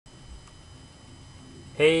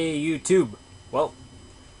Hey YouTube! Well,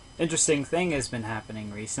 interesting thing has been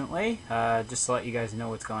happening recently, just to let you guys know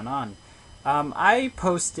what's going on. I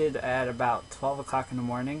posted at about 12 o'clock in the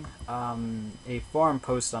morning a forum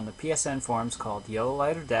post on the PSN forums called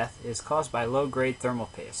YLOD or Death is caused by low-grade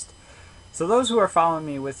thermal paste. So those who are following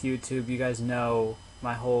me with YouTube, you guys know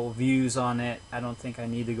my whole views on it. I don't think I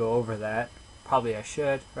need to go over that. Probably I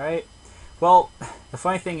should, right? Well, the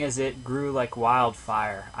funny thing is it grew like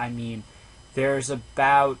wildfire. I mean, there's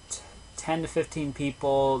about 10 to 15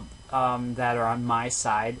 people that are on my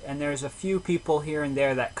side, and there's a few people here and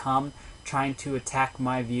there that come trying to attack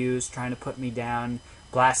my views, trying to put me down,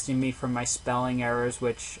 blasting me for my spelling errors,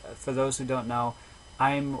 which, for those who don't know,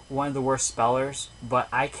 I'm one of the worst spellers, but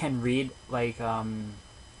I can read I can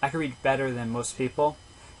read better than most people,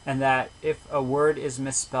 and that if a word is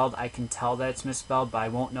misspelled, I can tell that it's misspelled, but I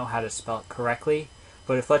won't know how to spell it correctly.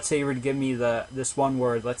 But if, let's say, you were to give me this one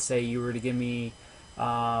word, let's say you were to give me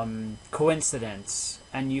coincidence,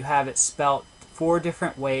 and you have it spelt 4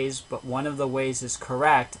 different ways, but one of the ways is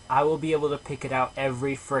correct, I will be able to pick it out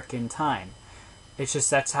every frickin' time. It's just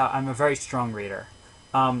that's how I'm a very strong reader.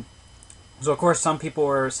 So of course some people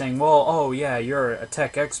were saying, well, oh yeah, you're a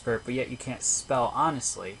tech expert, but yet you can't spell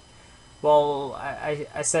honestly. Well,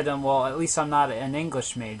 I said to him, well, at least I'm not an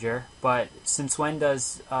English major, but since when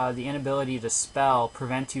does the inability to spell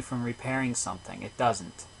prevent you from repairing something? It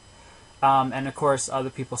doesn't. And of course,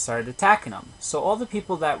 other people started attacking him. So all the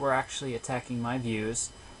people that were actually attacking my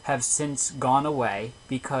views have since gone away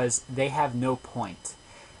because they have no point.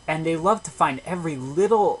 And they love to find every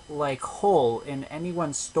little hole in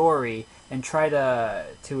anyone's story and try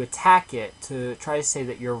to attack it, to try to say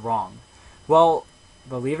that you're wrong. Well,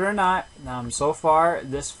 believe it or not, so far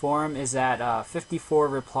this forum is at 54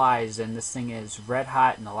 replies, and this thing is red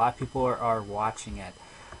hot, and a lot of people are watching it.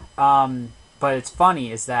 But it's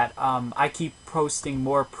funny is that I keep posting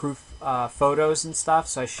more proof photos and stuff,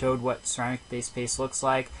 so I showed what ceramic-based paste looks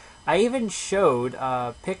like. I even showed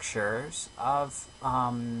pictures of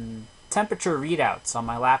temperature readouts on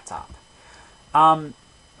my laptop.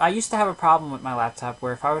 I used to have a problem with my laptop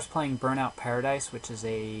where if I was playing Burnout Paradise, which is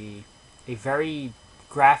a very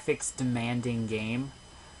graphics demanding game,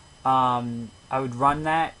 I would run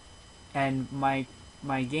that and my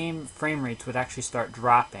game frame rates would actually start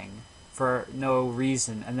dropping for no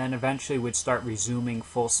reason, and then eventually would start resuming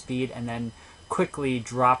full speed and then quickly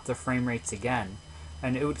drop the frame rates again.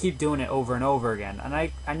 And it would keep doing it over and over again, and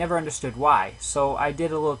I never understood why. So I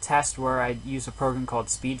did a little test where I used a program called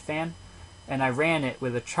SpeedFan, and I ran it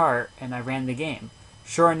with a chart, and I ran the game.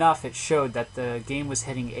 Sure enough, it showed that the game was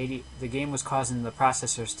hitting 80. The game was causing the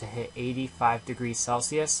processors to hit 85 degrees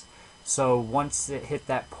Celsius. So once it hit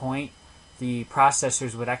that point, the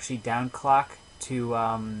processors would actually downclock to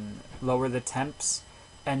lower the temps,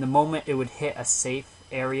 and the moment it would hit a safe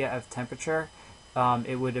area of temperature,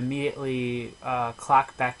 it would immediately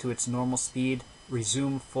clock back to its normal speed,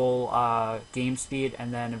 resume full game speed,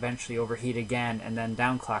 and then eventually overheat again, and then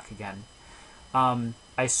downclock again.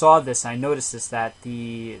 I saw this, and I noticed this, that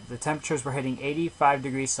the temperatures were hitting 85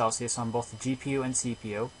 degrees Celsius on both the GPU and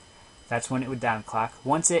CPU. That's when it would downclock.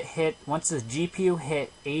 Once the GPU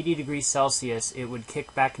hit 80 degrees Celsius, it would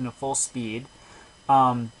kick back into full speed.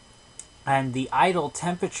 And the idle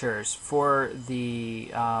temperatures for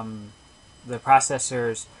the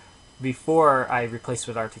processors before I replaced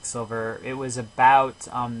with Arctic Silver, it was about,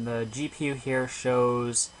 the GPU here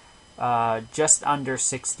shows just under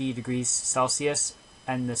 60 degrees Celsius,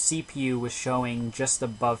 and the CPU was showing just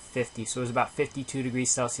above 50. So it was about 52 degrees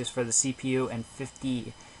Celsius for the CPU and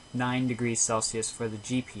 59 degrees Celsius for the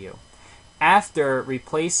GPU. After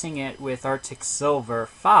replacing it with Arctic Silver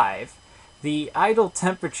 5, the idle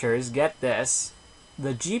temperatures, get this,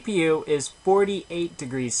 the GPU is 48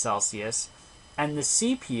 degrees Celsius, and the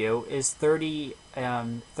CPU is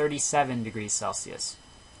 37 degrees Celsius.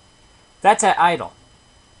 That's at idle.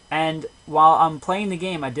 And while I'm playing the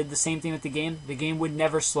game, I did the same thing with the game. The game would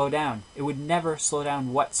never slow down. It would never slow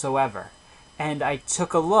down whatsoever. And I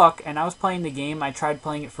took a look, and I was playing the game. I tried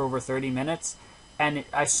playing it for over 30 minutes, and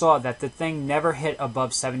I saw that the thing never hit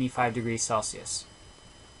above 75 degrees Celsius.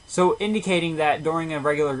 So indicating that during a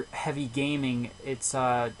regular heavy gaming, it's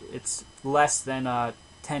less than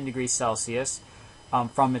 10 degrees Celsius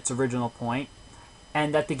from its original point,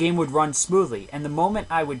 and that the game would run smoothly. And the moment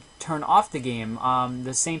I would turn off the game,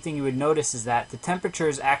 the same thing you would notice is that the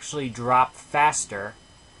temperatures actually drop faster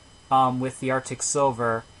with the Arctic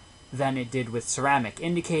Silver than it did with ceramic,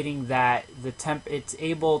 indicating that the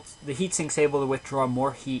heatsink's able to withdraw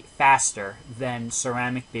more heat faster than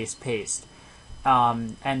ceramic-based paste.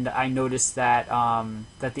 and I noticed that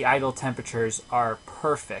that the idle temperatures are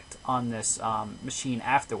perfect on this machine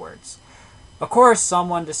afterwards. Of course,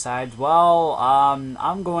 someone decides, well,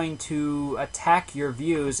 I'm going to attack your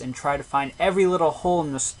views and try to find every little hole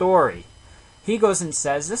in the story. He goes and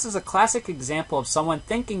says, this is a classic example of someone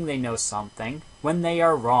thinking they know something when they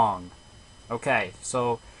are wrong. Okay,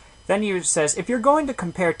 so then he says, if you're going to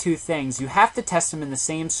compare two things, you have to test them in the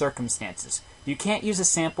same circumstances. You can't use a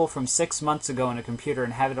sample from 6 months ago in a computer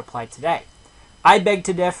and have it applied today. I beg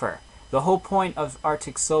to differ. The whole point of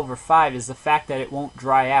Arctic Silver 5 is the fact that it won't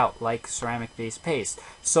dry out like ceramic-based paste.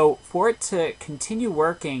 So for it to continue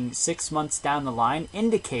working 6 months down the line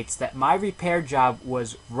indicates that my repair job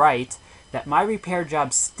was right, that my repair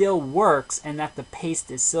job still works, and that the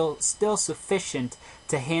paste is still sufficient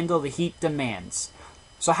to handle the heat demands.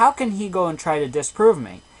 So how can he go and try to disprove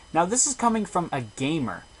me? Now this is coming from a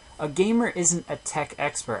gamer. A gamer isn't a tech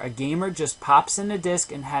expert. A gamer just pops in a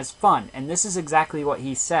disk and has fun, and this is exactly what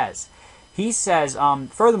he says. He says,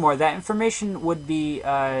 furthermore, that information would be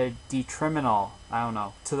detrimental,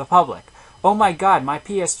 to the public. Oh my god, my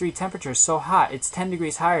PS3 temperature is so hot, it's 10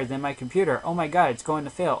 degrees higher than my computer. Oh my god, it's going to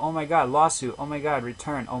fail. Oh my god, lawsuit. Oh my god,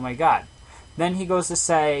 return. Oh my god. Then he goes to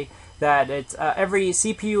say that it's, every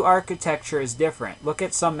CPU architecture is different. Look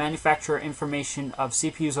at some manufacturer information of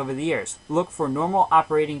CPUs over the years. Look for normal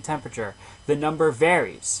operating temperature. The number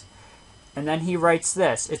varies. And then he writes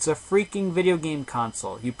this, it's a freaking video game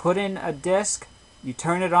console. You put in a disc, you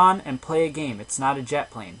turn it on, and play a game. It's not a jet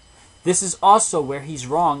plane. This is also where he's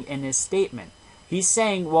wrong in his statement. He's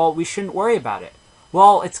saying, well, we shouldn't worry about it.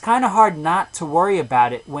 Well, it's kind of hard not to worry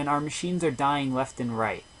about it when our machines are dying left and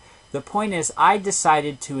right. The point is, I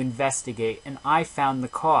decided to investigate, and I found the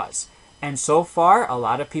cause. And so far, a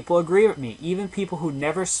lot of people agree with me. Even people who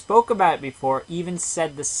never spoke about it before even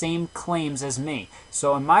said the same claims as me.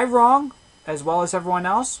 So am I wrong, as well as everyone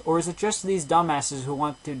else? Or is it just these dumbasses who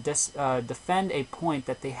want to defend a point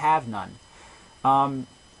that they have none?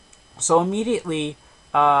 So immediately,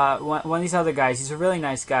 one of these other guys, he's a really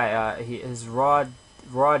nice guy, he is Rod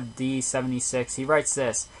D76, he writes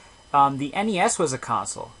this, the NES was a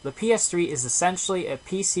console. The PS3 is essentially a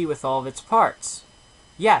PC with all of its parts.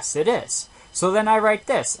 Yes, it is. So then I write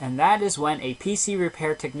this, and that is when a PC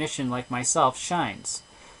repair technician like myself shines.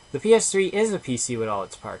 The PS3 is a PC with all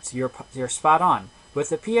its parts. You're spot on. With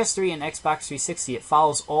the PS3 and Xbox 360, it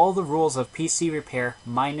follows all the rules of PC repair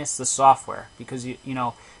minus the software. Because, you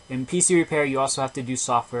know, in PC repair, you also have to do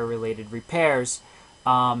software-related repairs.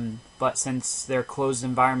 But since they're closed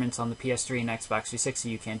environments on the PS3 and Xbox 360,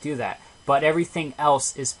 you can't do that. But everything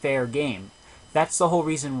else is fair game. That's the whole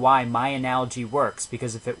reason why my analogy works.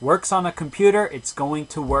 Because if it works on a computer, it's going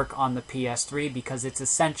to work on the PS3 because it's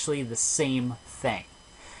essentially the same thing.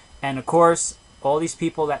 And of course, all these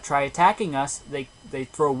people that try attacking us, they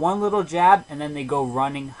throw one little jab and then they go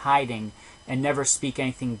running, hiding, and never speak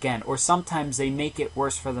anything again. Or sometimes they make it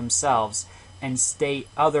worse for themselves and state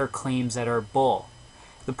other claims that are bull.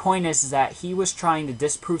 The point is that he was trying to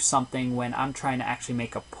disprove something when I'm trying to actually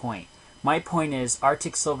make a point. My point is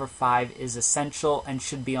Arctic Silver 5 is essential and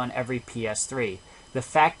should be on every PS3. The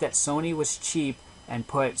fact that Sony was cheap and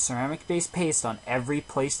put ceramic-based paste on every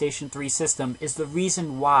PlayStation 3 system is the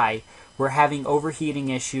reason why we're having overheating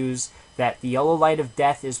issues, that the yellow light of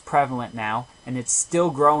death is prevalent now, and it's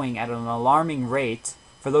still growing at an alarming rate.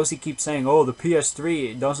 For those who keep saying, oh, the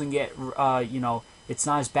PS3 doesn't get, it's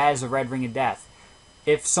not as bad as the red ring of death.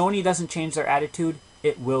 If Sony doesn't change their attitude,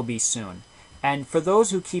 it will be soon. And for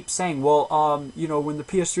those who keep saying, well, when the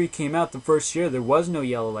PS3 came out the first year, there was no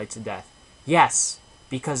yellow lights of death. Yes,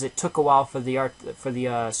 because it took a while for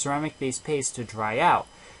the ceramic-based paste to dry out.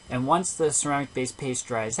 And once the ceramic-based paste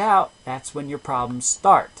dries out, that's when your problems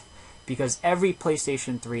start. Because every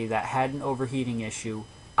PlayStation 3 that had an overheating issue,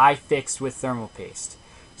 I fixed with thermal paste.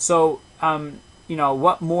 So,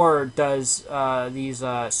 what more does these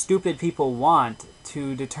stupid people want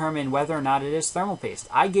to determine whether or not it is thermal paste?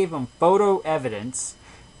 I gave them photo evidence,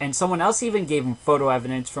 and someone else even gave them photo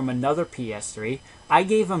evidence from another PS3. I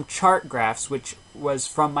gave them chart graphs, which was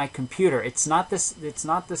from my computer. It's not the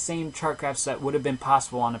same chart graphs that would have been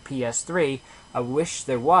possible on a PS3. I wish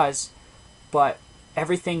there was, but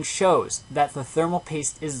everything shows that the thermal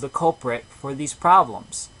paste is the culprit for these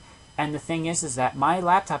problems. And the thing is that my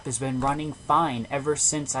laptop has been running fine ever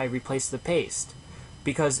since I replaced the paste.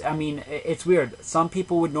 Because, I mean, it's weird. Some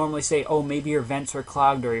people would normally say, oh, maybe your vents were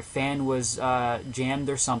clogged or your fan was jammed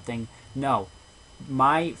or something. No.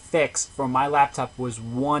 My fix for my laptop was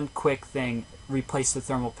one quick thing, replace the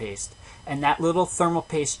thermal paste. And that little thermal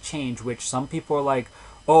paste change, which some people are like,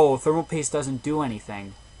 oh, thermal paste doesn't do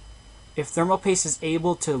anything. If thermal paste is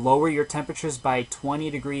able to lower your temperatures by 20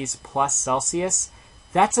 degrees plus Celsius,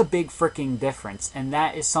 that's a big freaking difference, and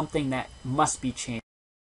that is something that must be changed.